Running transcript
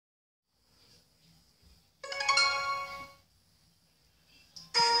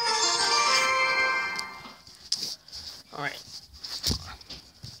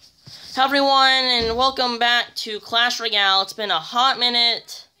Hello everyone, and welcome back to Clash Royale. It's been a hot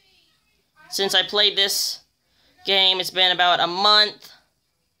minute since I played this game. It's been about a month.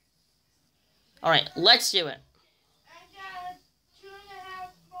 Alright, let's do it.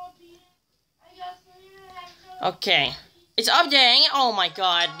 Okay. It's updating. Oh my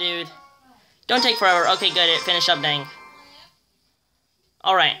god, dude. Don't take forever. Okay, good. It finished updating.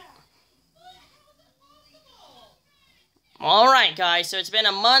 Alright. Alright, guys. So it's been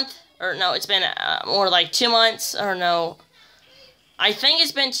a month. Or no, it's been more like 2 months. Or no. I think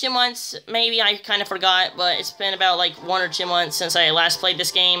it's been 2 months. Maybe I kind of forgot. But it's been about like 1 or 2 months since I last played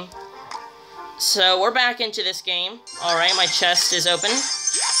this game. So we're back into this game. Alright, my chest is open.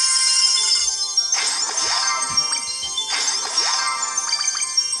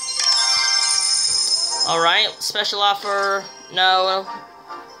 Alright, special offer. No.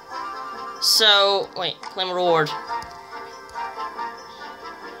 So, wait, claim reward.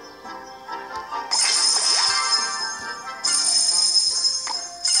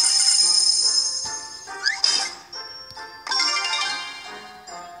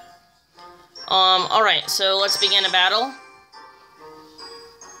 Alright, so let's begin a battle.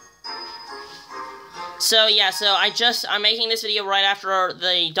 So, yeah, I'm making this video right after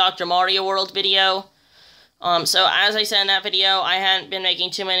the Dr. Mario World video. So as I said in that video, I hadn't been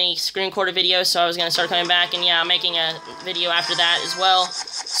making too many screen recorded videos, so I was going to start coming back, and yeah, I'm making a video after that as well.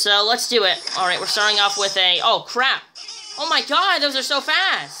 So, let's do it. Alright, we're starting off with a... Oh, crap! Oh my god, those are so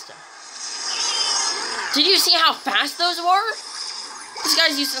fast! Did you see how fast those were? This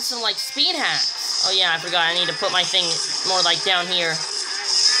guy's using some, like, speed hacks. Oh yeah, I forgot, I need to put my thing more, like, down here.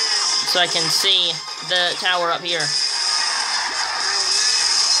 So I can see the tower up here.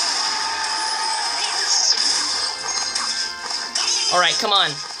 Alright, come on.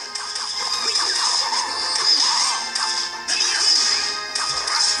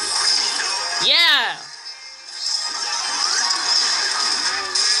 Yeah!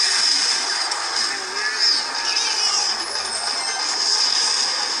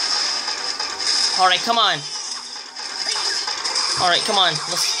 Alright, come on. Alright, come on.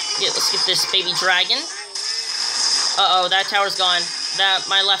 Let's get this baby dragon. Uh-oh, that tower's gone.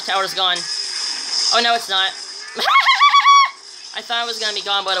 My left tower's gone. Oh, no, it's not. I thought it was gonna be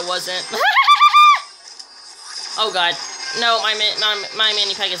gone, but it wasn't. Oh god. No, my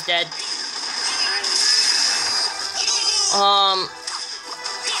mini peg is dead.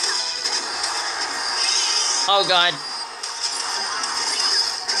 Oh god.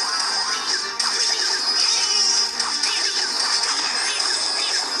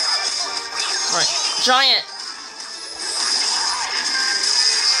 Alright. Giant.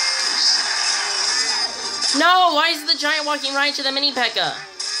 No! Why is the giant walking right into the mini P.E.K.K.A?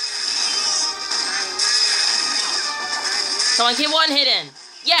 Someone get one hit in.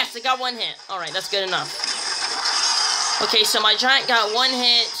 Yes, it got one hit. Alright, that's good enough. Okay, so my giant got one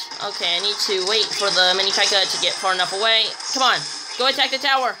hit. Okay, I need to wait for the mini P.E.K.K.A to get far enough away. Come on, go attack the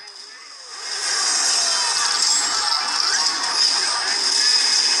tower.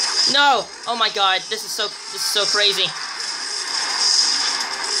 No! Oh my god, this is so crazy.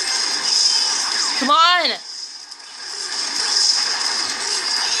 Come on!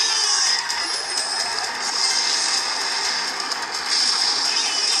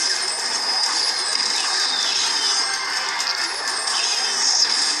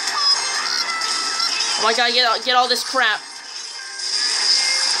 Oh my god, get all this crap.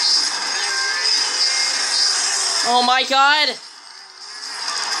 Oh my god!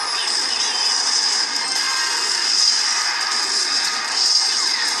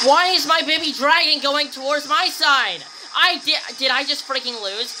 Why is my baby dragon going towards my side? Did I just freaking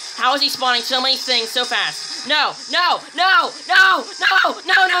lose? How is he spawning so many things so fast? No, no, no, no, no,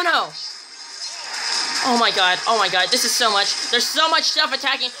 no, no, no. Oh my god, this is so much. There's so much stuff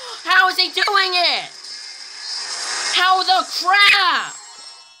attacking. How is he doing it? How the crap?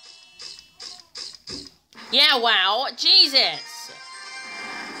 Yeah, wow, Jesus.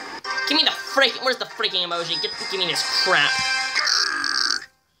 Give me the freaking, where's the freaking emoji? Give me this crap.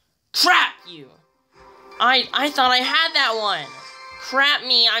 Crap you! I thought I had that one! Crap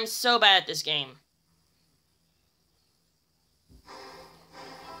me, I'm so bad at this game.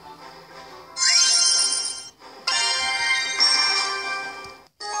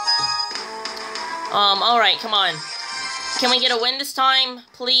 Alright, come on. Can we get a win this time,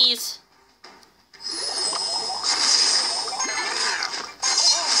 please?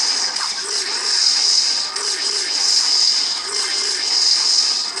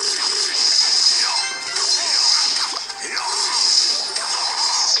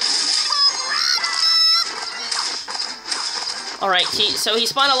 Alright, so he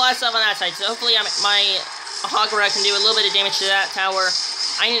spawned a lot of stuff on that side, so hopefully my Hogwarts can do a little bit of damage to that tower.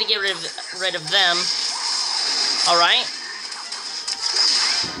 I need to get rid of them. Alright.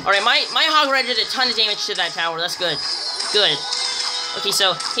 Alright, my Hogwarts did a ton of damage to that tower. That's good. Good. Okay,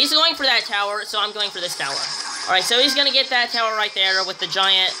 so he's going for that tower, so I'm going for this tower. Alright, so he's gonna get that tower right there with the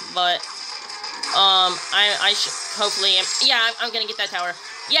giant, but I should hopefully, yeah, I'm gonna get that tower.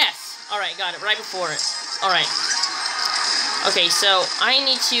 Yes! Alright, got it, right before it. Alright. Okay, so I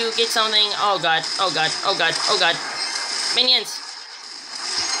need to get something. Oh god, oh god, oh god, oh god. Minions!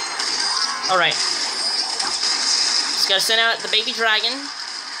 Alright. Just gotta send out the baby dragon.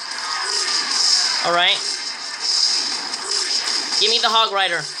 Alright. Give me the Hog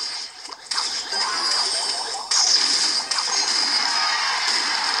Rider.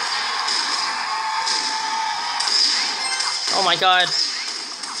 Oh my god.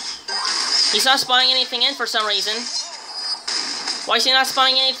 He's not spawning anything in for some reason. Why is he not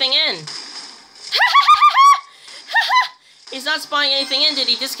spawning anything in? He's not spawning anything in. Did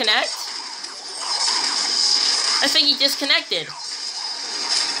he disconnect? I think he disconnected.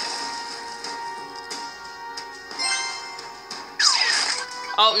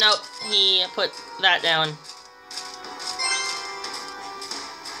 Oh, no. He put that down.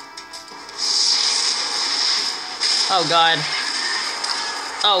 Oh, God.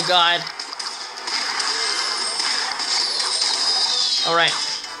 Oh, God. Alright.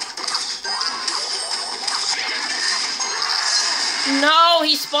 No!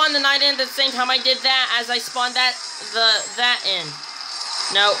 He spawned the knight in at the same time I did that as I spawned that in.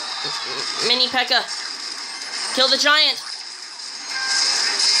 No. Mini P.E.K.K.A. Kill the giant!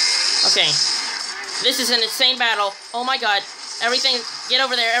 Okay. This is an insane battle. Oh my god. Everything. Get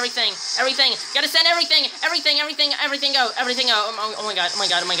over there. Everything. Everything. Gotta send everything. Everything. Everything. Everything go. Everything go. Oh my god. Oh my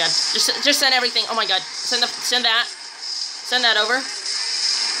god. Oh my god. Just send everything. Oh my god. Send that. Send that over.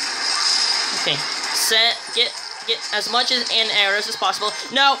 Okay. Get as much in arrows as possible.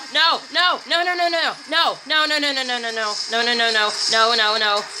 No.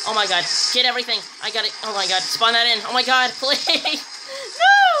 Oh my god. Get everything. I got it. Oh my god. Spawn that in. Oh my god. Please.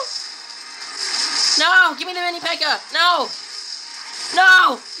 No. Give me the mini P.E.K.K.A. No.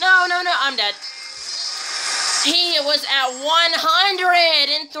 I'm dead. He was at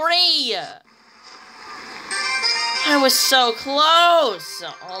 103. I was so close.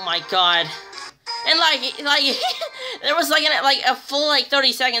 Oh my god. And like there was like a full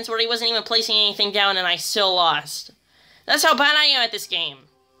 30 seconds where he wasn't even placing anything down and I still lost. That's how bad I am at this game.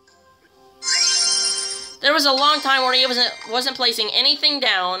 There was a long time where he wasn't placing anything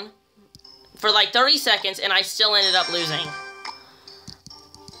down for 30 seconds and I still ended up losing.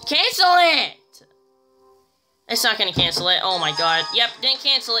 Cancel it! It's not gonna cancel it. Oh my god. Yep, didn't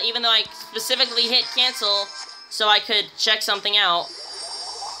cancel it even though I specifically hit cancel so I could check something out.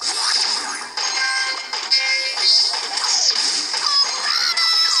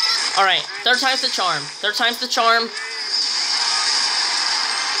 Alright, third time's the charm. Third time's the charm.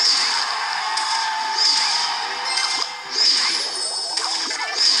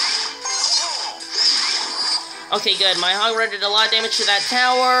 Okay, good. My Hogwarts did a lot of damage to that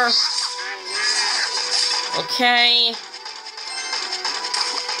tower. Okay.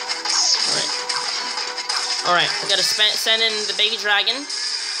 Alright, I gotta send in the baby dragon.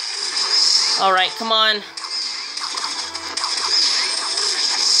 Alright, come on.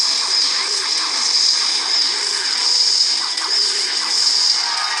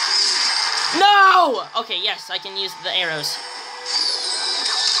 No! Okay, yes, I can use the arrows.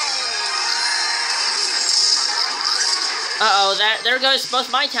 Uh-oh, there goes both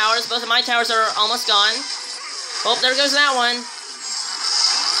my towers. Both of my towers are almost gone. Oh, there goes that one.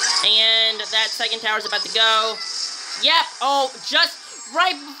 And that second tower's about to go. Yep, oh, just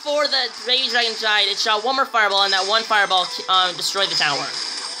right before the baby dragon died, it shot one more fireball, and that one fireball destroyed the tower.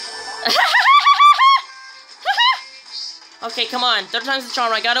 Okay, come on. Third time's the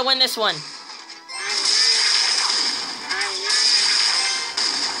charm. I gotta win this one.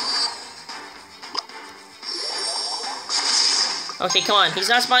 Okay, come on. He's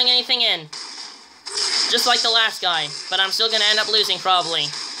not spawning anything in. Just like the last guy. But I'm still gonna end up losing, probably.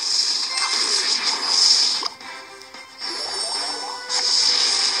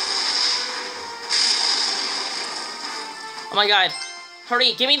 Oh my god.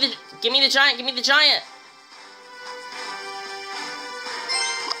 Hurry, give me the giant, give me the giant.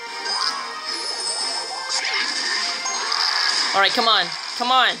 Alright, come on.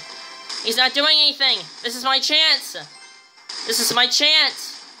 Come on. He's not doing anything. This is my chance. This is my chance.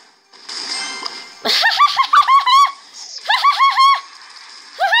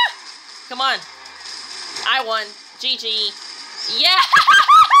 Come on. I won. GG. Yeah!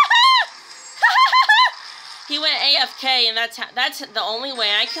 He went AFK, and that's the only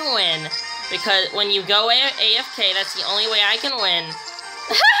way I can win. Because when you go AFK, that's the only way I can win.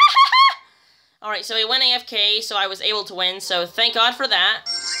 Alright, so he went AFK, so I was able to win, so thank God for that.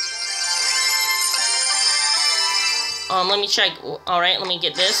 Let me check. Alright, let me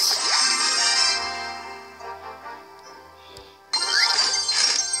get this.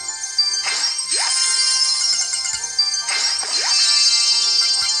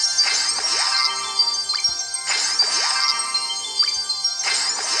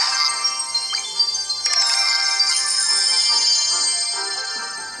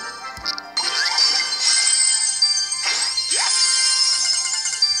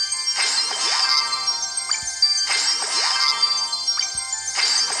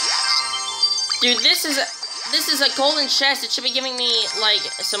 Dude, this is a golden chest. It should be giving me, like,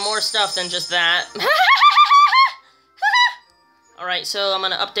 some more stuff than just that. Alright, so I'm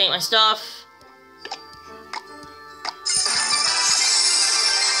gonna update my stuff.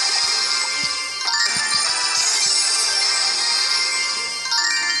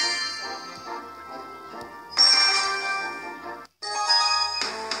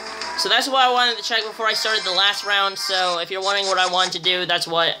 So that's what I wanted to check before I started the last round, so if you're wondering what I wanted to do, that's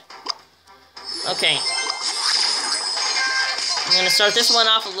what. Okay. I'm gonna start this one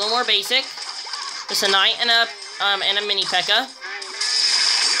off a little more basic. Just a knight and a mini P.E.K.K.A.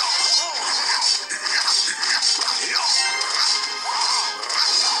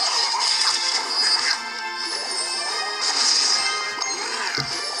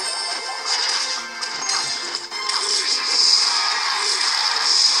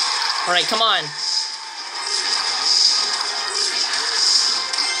 Alright, come on.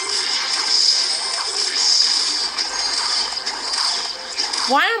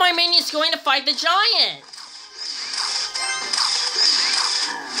 Why are my minions going to fight the giant?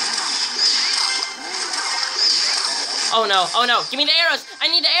 Oh no, oh no, give me the arrows! I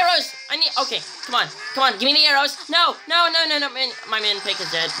need the arrows! Okay, come on, give me the arrows! No, my min pick is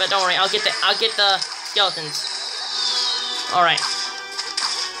dead, but don't worry, I'll get the skeletons. Alright.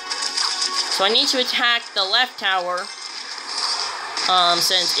 So I need to attack the left tower,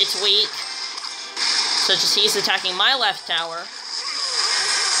 since it's weak. So just he's attacking my left tower.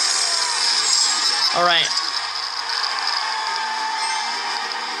 Alright.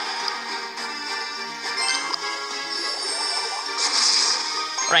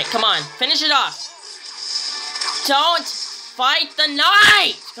 Alright, come on. Finish it off. Don't fight the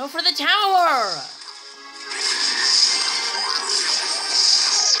knight! Go for the tower!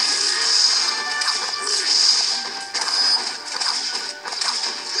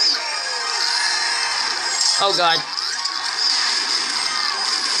 Oh god.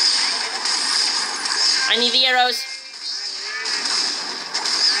 I need the arrows.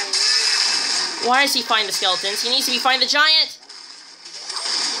 Why does he find the skeletons? He needs to be finding the giant.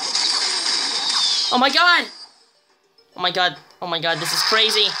 Oh my god. Oh my god. Oh my god. This is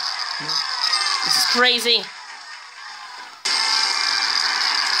crazy. This is crazy.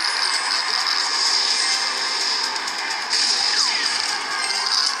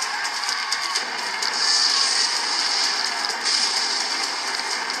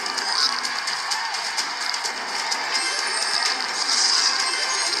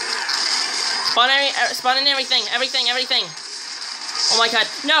 Spawn in everything. Oh my god.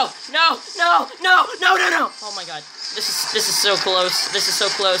 No. Oh my god. This is so close. This is so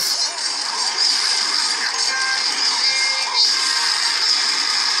close.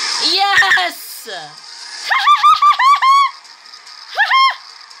 Yes!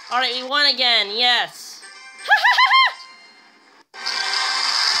 Alright, we won again. Yes.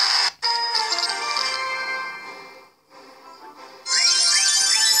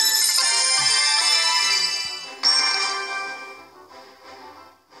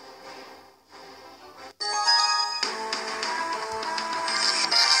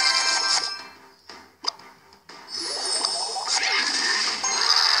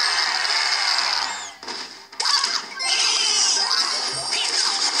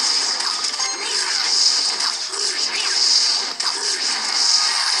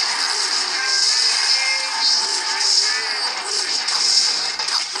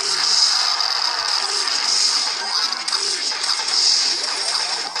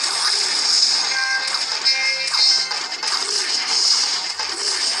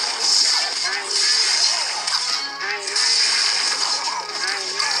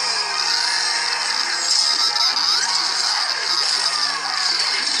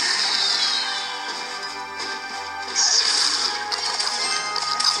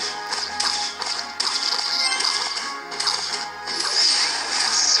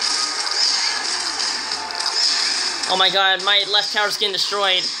 my god, my left tower's getting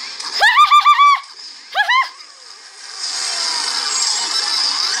destroyed.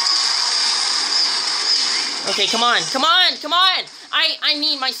 Okay, come on, come on, come on! I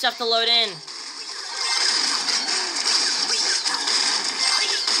need my stuff to load in.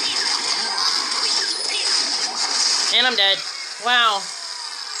 And I'm dead. Wow.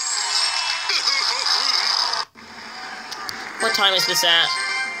 What time is this at?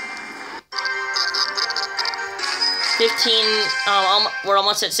 15, we're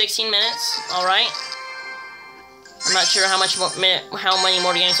almost at 16 minutes, alright. I'm not sure how many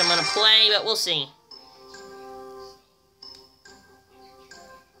more games I'm gonna play, but we'll see.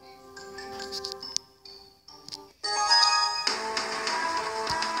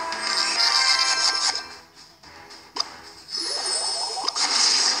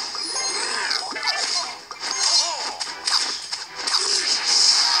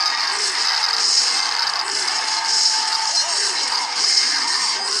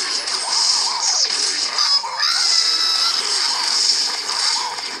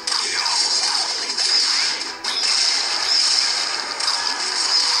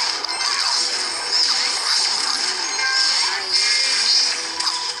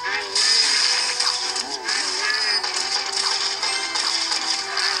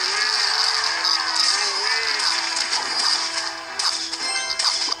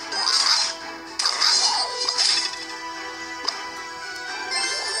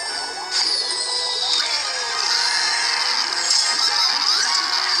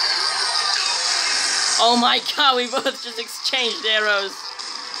 Oh my god, we both just exchanged arrows.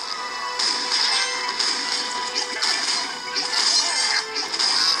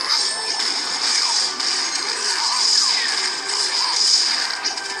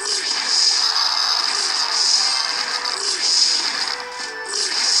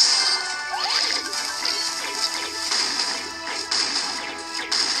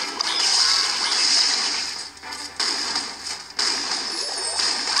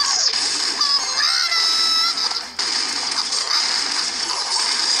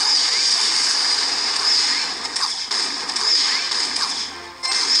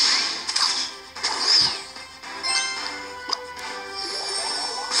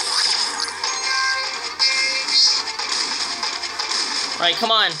 Alright,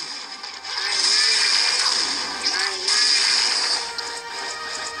 come on.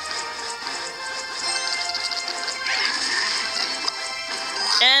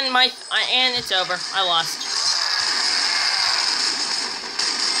 And it's over. I lost.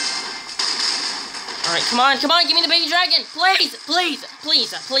 Alright, come on, come on, give me the baby dragon! Please, please,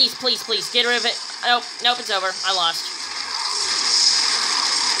 please, please, please, please, get rid of it. Nope, nope, it's over. I lost.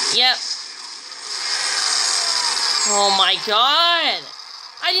 Yep. Oh my god!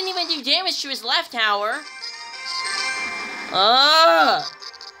 I didn't even do damage to his left tower. Ugh!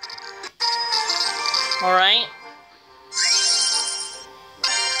 Alright.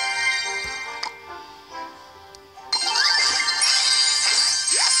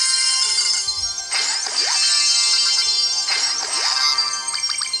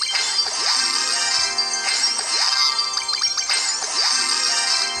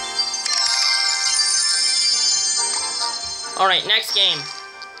 Alright, next game.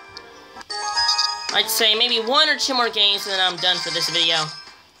 I'd say maybe 1 or 2 more games and then I'm done for this video.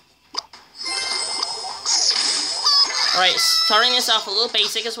 Alright, starting this off a little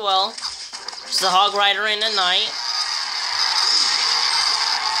basic as well. Just the Hog Rider in the night.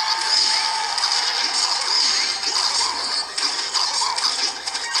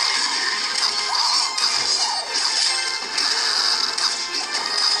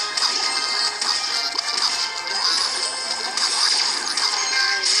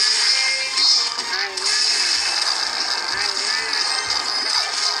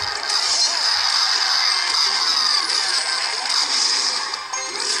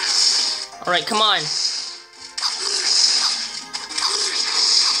 Alright, come on.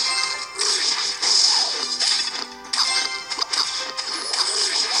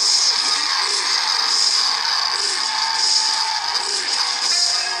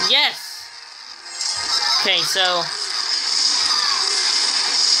 Yes! Okay, so...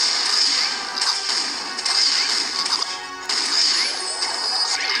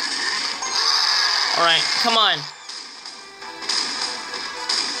 Alright, come on.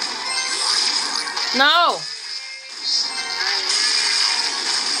 No!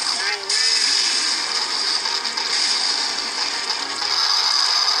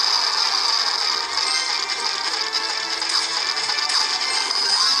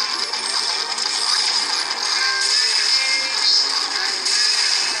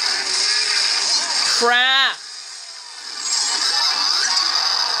 Crap!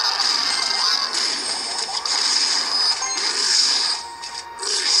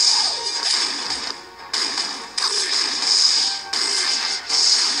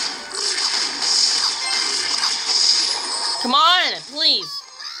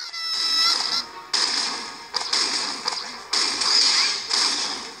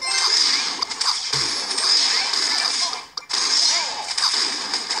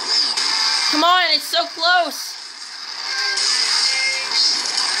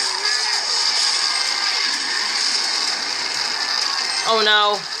 Oh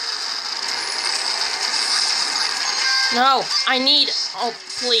no. No, I need... Oh,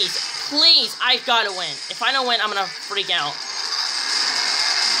 please. Please, I've got to win. If I don't win, I'm gonna freak out.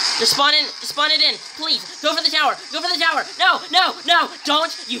 Just spawn it in. Please, go for the tower. Go for the tower. No, no, no.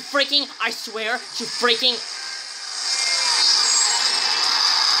 Don't you freaking... I swear to freaking...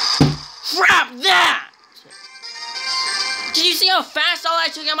 Crap that! Did you see how fast all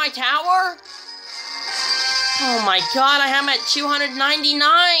that took out my tower? Oh my god, I am at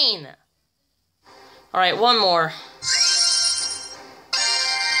 299. Alright, one more.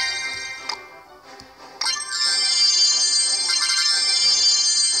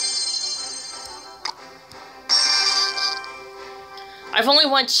 I've only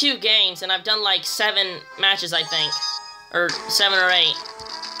won 2 games, and I've done like 7 matches, I think. Or 7 or 8.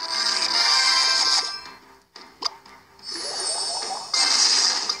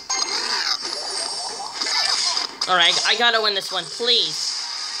 Alright, I gotta win this one, please.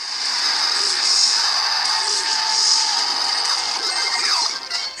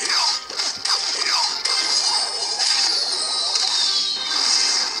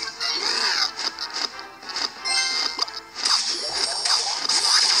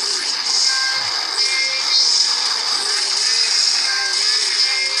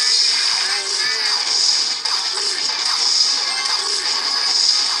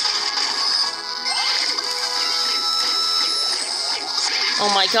 Oh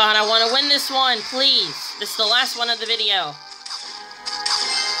my god, I want to win this one, please. This is the last one of the video.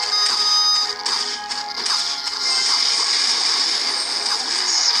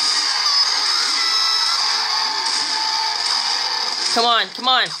 Come on, come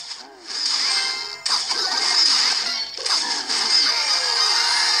on.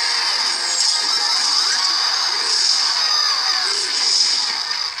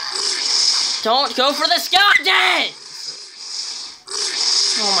 Don't go for the skeleton!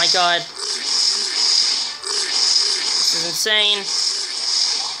 Oh my god. This is insane.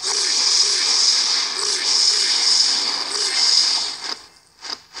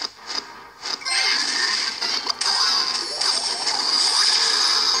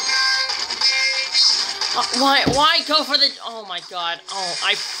 Why go for the... Oh my god. Oh,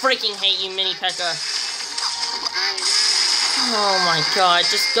 I freaking hate you, Mini P.E.K.K.A. Oh my god.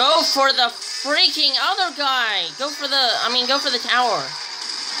 Just go for the freaking other guy. Go for the tower.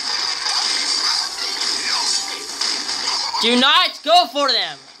 Do not go for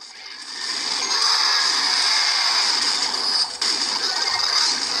them!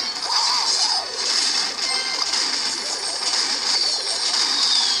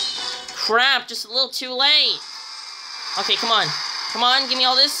 Crap, just a little too late. Okay, come on. Come on, give me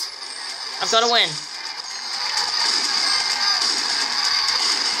all this. I've got to win.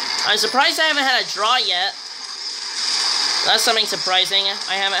 I'm surprised I haven't had a draw yet. That's something surprising.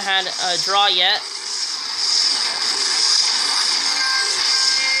 I haven't had a draw yet.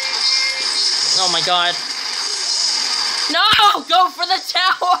 Oh my god. No! Go for the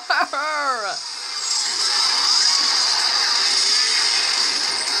tower!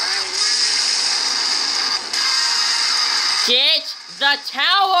 Get the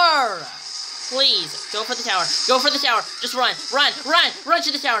tower! Please, go for the tower. Go for the tower. Just run. Run. Run. Run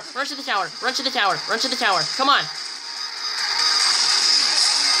to the tower. Run to the tower. Run to the tower. Run to the tower. Come on.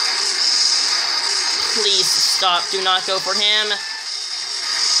 Please stop. Do not go for him.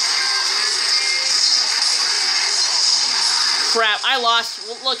 Crap, I lost.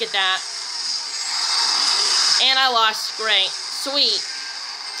 Look at that. And I lost. Great. Sweet.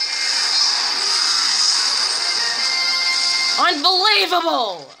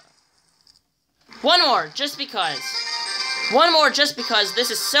 Unbelievable! One more, just because. One more, just because. This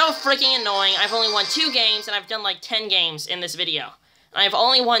is so freaking annoying. I've only won 2 games, and I've done like 10 games in this video. And I've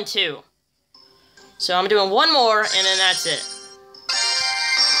only won 2. So I'm doing one more, and then that's it.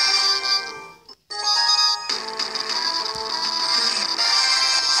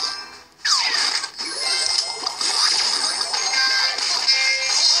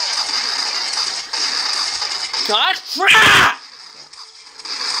 God, crap!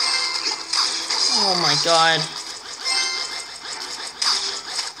 Oh my god.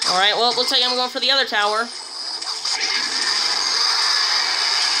 Alright, well, it looks like I'm going for the other tower.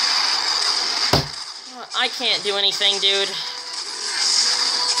 I can't do anything, dude.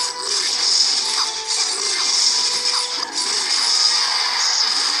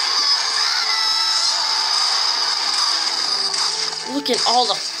 Look at all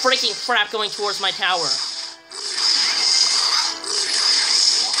the freaking crap going towards my tower.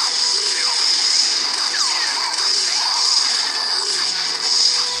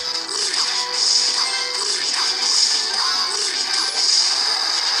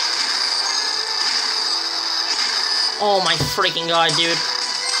 Oh my freaking god, dude.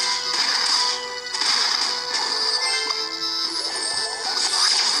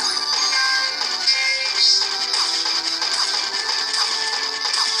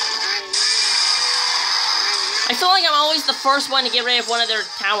 I feel like I'm always the first one to get rid of one of their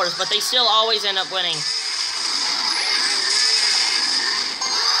towers, but they still always end up winning.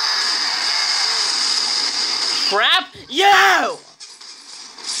 Crap! Yo!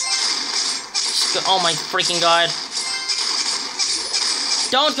 Oh my freaking god.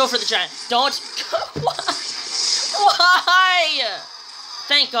 Don't go for the giant. Don't. Why? Why?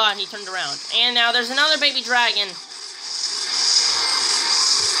 Thank god he turned around. And now there's another baby dragon.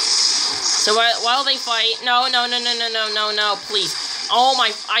 So while they fight, no, please. Oh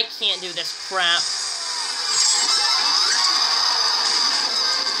my, I can't do this crap.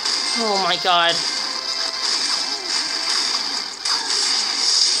 Oh my god.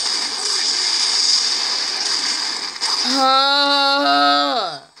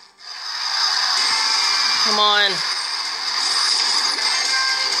 Come on.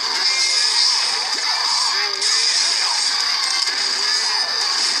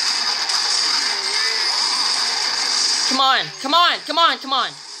 Come on, come on, come on, come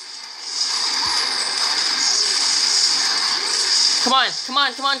on. Come on, come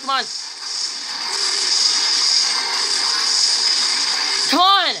on, come on, come on. Come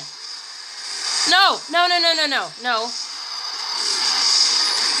on! No, no, no, no, no, no, no.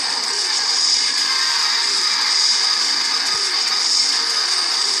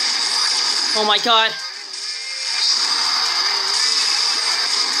 Oh my god.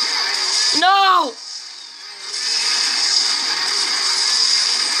 No!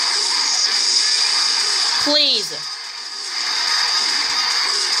 Please.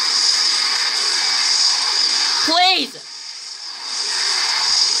 Please.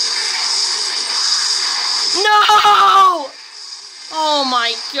 No! Oh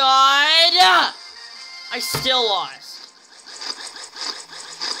my god! I still lost.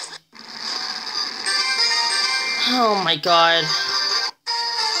 Oh my god.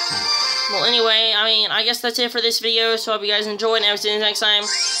 Well, anyway, I guess that's it for this video, so I hope you guys enjoyed, and I will see you next time.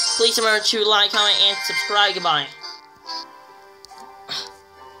 Please remember to like, comment, and subscribe. Goodbye.